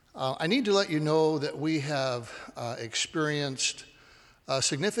 I need to let you know that we have experienced a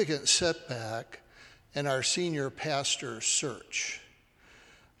significant setback in our senior pastor search.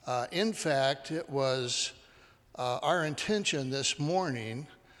 In fact, it was our intention this morning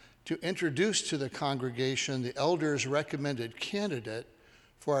to introduce to the congregation the elders' recommended candidate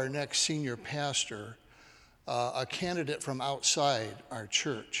for our next senior pastor, a candidate from outside our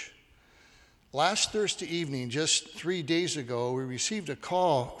church. Last Thursday evening, just 3 days ago, we received a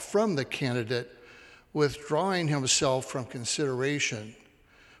call from the candidate withdrawing himself from consideration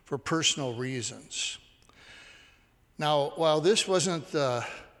for personal reasons. Now, while this wasn't the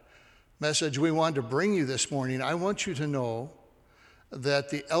message we wanted to bring you this morning, I want you to know that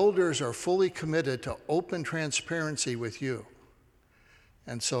the elders are fully committed to open transparency with you.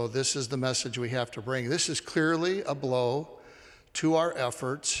 And so this is the message we have to bring. This is clearly a blow to our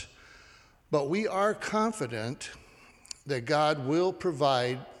efforts, but we are confident that God will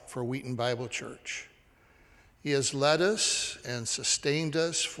provide for Wheaton Bible Church. He has led us and sustained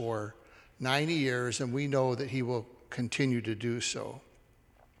us for 90 years, and we know that he will continue to do so.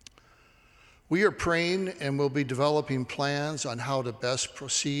 We are praying and will be developing plans on how to best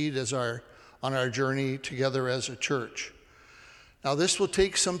proceed on our journey together as a church. Now, this will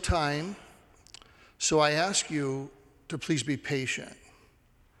take some time, so I ask you to please be patient.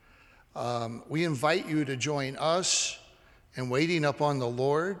 We invite you to join us in waiting upon the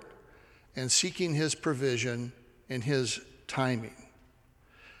Lord and seeking his provision in his timing.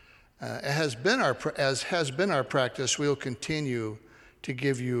 As has been our practice, we will continue to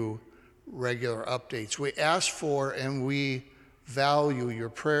give you regular updates. We ask for and we value your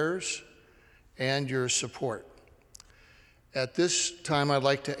prayers and your support. At this time, I'd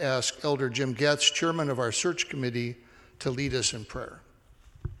like to ask Elder Jim Getz, chairman of our search committee, to lead us in prayer.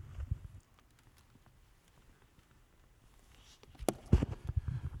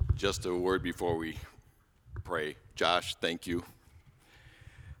 Just a word before we pray. Josh, thank you.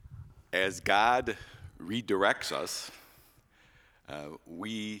 As God redirects us,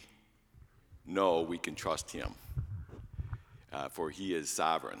 we know we can trust him, for he is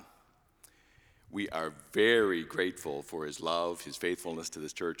sovereign. We are very grateful for his love, his faithfulness to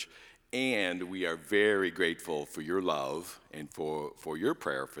this church, and we are very grateful for your love and for your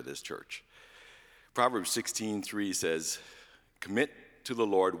prayer for this church. Proverbs 16:3 says, "Commit to the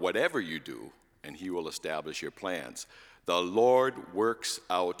Lord whatever you do, and he will establish your plans. The Lord works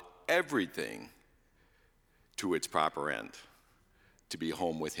out everything to its proper end, to be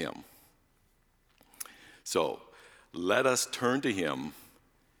home with him." So let us turn to him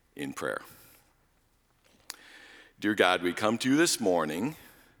in prayer. Dear God, we come to you this morning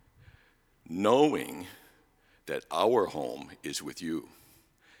knowing that our home is with you.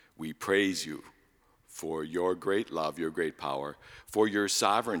 We praise you for your great love, your great power, for your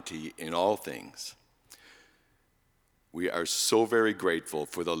sovereignty in all things. We are so very grateful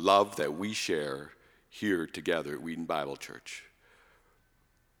for the love that we share here together at Wheaton Bible Church.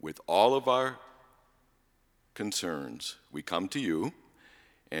 With all of our concerns, we come to you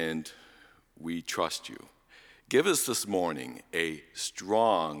and we trust you. Give us this morning a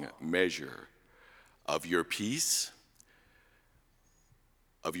strong measure of your peace,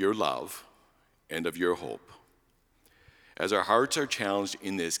 of your love, and of your hope. As our hearts are challenged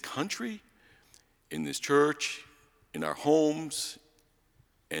in this country, in this church, in our homes,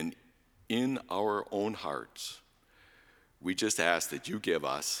 and in our own hearts, we just ask that you give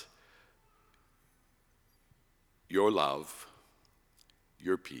us your love,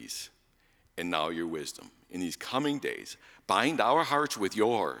 your peace, and now your wisdom. In these coming days, bind our hearts with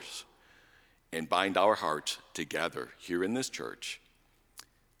yours and bind our hearts together here in this church,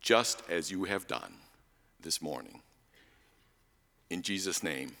 just as you have done this morning. In Jesus'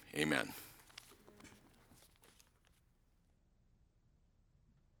 name, amen.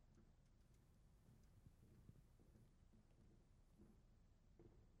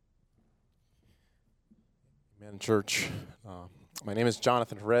 Amen, church. My name is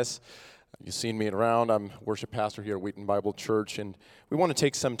Jonathan Harris. You've seen me around. I'm worship pastor here at Wheaton Bible Church, and we want to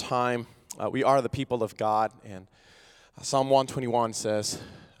take some time. We are the people of God, and Psalm 121 says,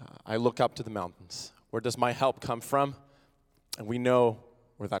 I look up to the mountains. Where does my help come from? And we know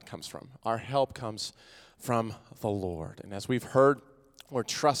where that comes from. Our help comes from the Lord. And as we've heard, we're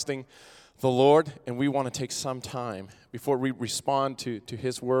trusting the Lord, and we want to take some time before we respond to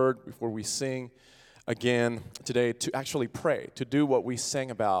his word, before we sing again today, to actually pray, to do what we sang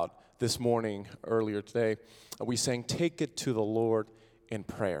about this morning, earlier today. We sang, take it to the Lord in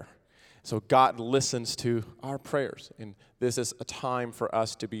prayer. So God listens to our prayers, and this is a time for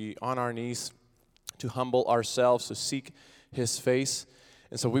us to be on our knees, to humble ourselves, to seek his face.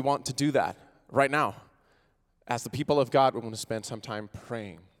 And so we want to do that right now. As the people of God, we want to spend some time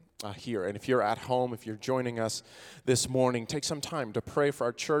praying here. And if you're at home, if you're joining us this morning, take some time to pray for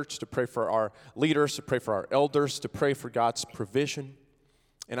our church, to pray for our leaders, to pray for our elders, to pray for God's provision.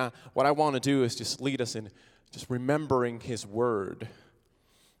 And what I want to do is just lead us in just remembering his word.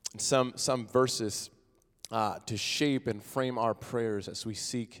 And some verses to shape and frame our prayers as we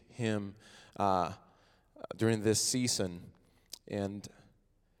seek him during this season. And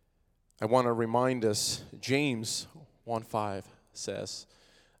I want to remind us, James 1:5 says,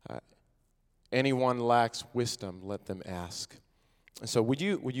 anyone lacks wisdom, let them ask. And so would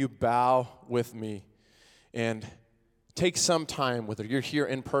you bow with me and take some time, whether you're here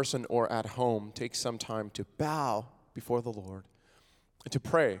in person or at home, take some time to bow before the Lord and to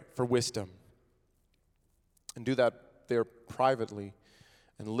pray for wisdom. And do that there privately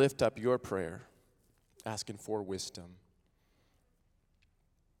and lift up your prayer, asking for wisdom.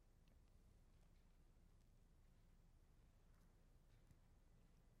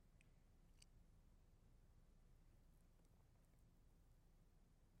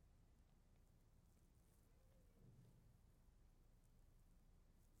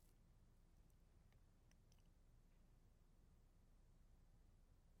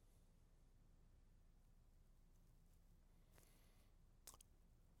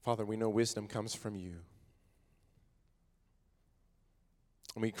 Father, we know wisdom comes from you.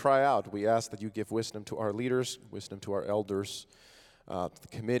 And we cry out, we ask that you give wisdom to our leaders, wisdom to our elders, to the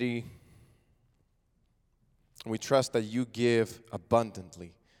committee. And we trust that you give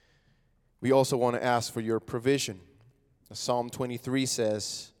abundantly. We also want to ask for your provision. As Psalm 23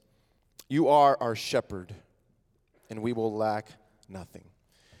 says, you are our shepherd, and we will lack nothing.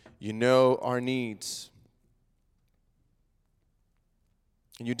 You know our needs.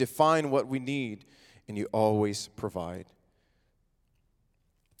 And you define what we need, and you always provide.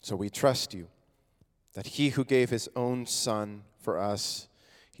 So we trust you that he who gave his own son for us,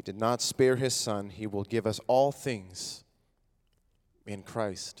 he did not spare his son. He will give us all things in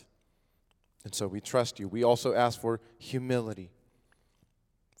Christ. And so we trust you. We also ask for humility,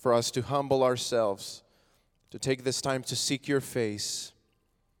 for us to humble ourselves, to take this time to seek your face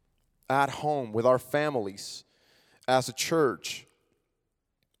at home with our families, as a church,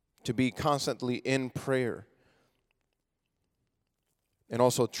 to be constantly in prayer, and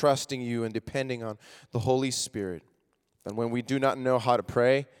also trusting you and depending on the Holy Spirit. And when we do not know how to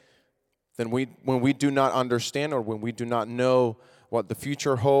pray, then when we do not understand, or when we do not know what the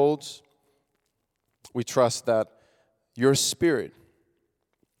future holds, we trust that your Spirit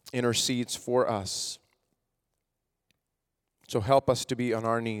intercedes for us. So help us to be on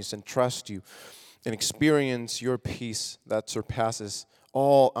our knees and trust you and experience your peace that surpasses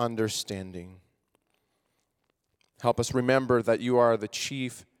all understanding. Help us remember that you are the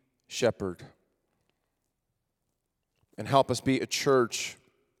chief shepherd. And help us be a church,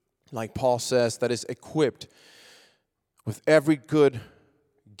 like Paul says, that is equipped with every good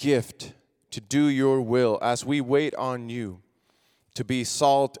gift to do your will as we wait on you, to be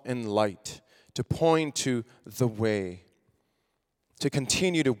salt and light, to point to the way, to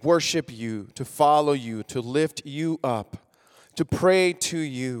continue to worship you, to follow you, to lift you up, to pray to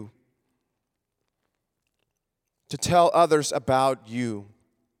you, to tell others about you.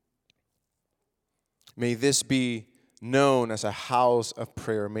 May this be known as a house of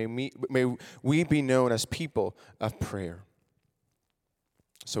prayer. May we be known as people of prayer.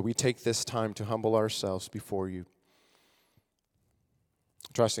 So we take this time to humble ourselves before you,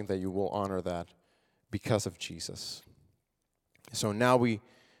 trusting that you will honor that because of Jesus. So now we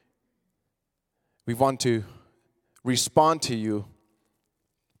want to respond to you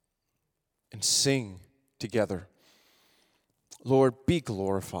and sing together. Lord, be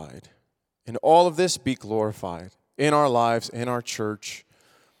glorified. In all of this, be glorified. In our lives, in our church,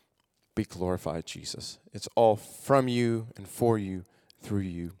 be glorified, Jesus. It's all from you and for you, through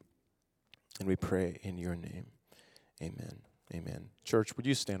you. And we pray in your name. Amen. Amen. Church, would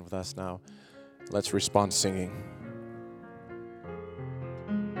you stand with us now? Let's respond singing.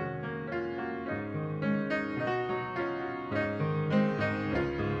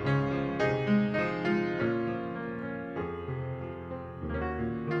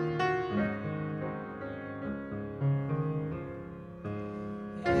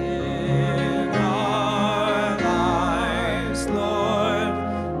 In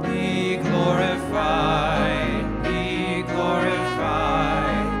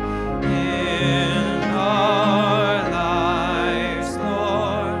our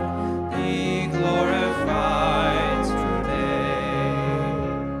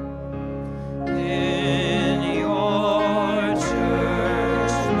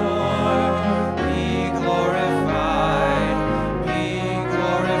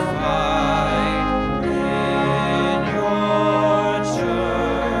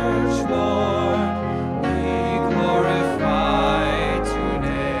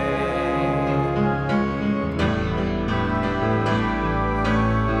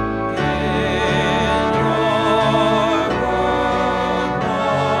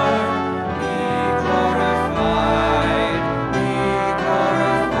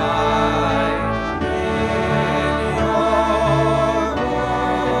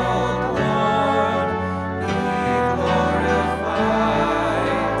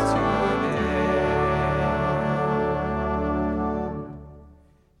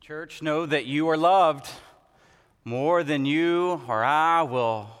Church, know that you are loved more than you or I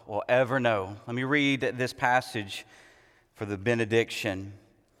will ever know. Let me read this passage for the benediction.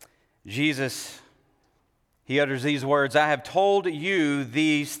 Jesus, he utters these words, I have told you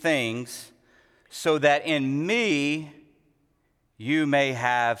these things so that in me you may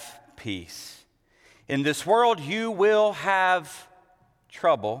have peace. In this world you will have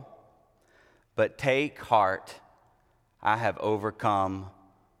trouble, but take heart, I have overcome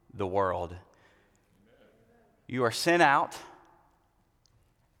the world. You are sent out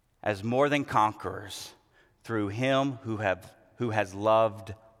as more than conquerors through him who has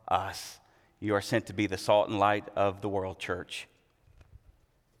loved us. You are sent to be the salt and light of the world, church.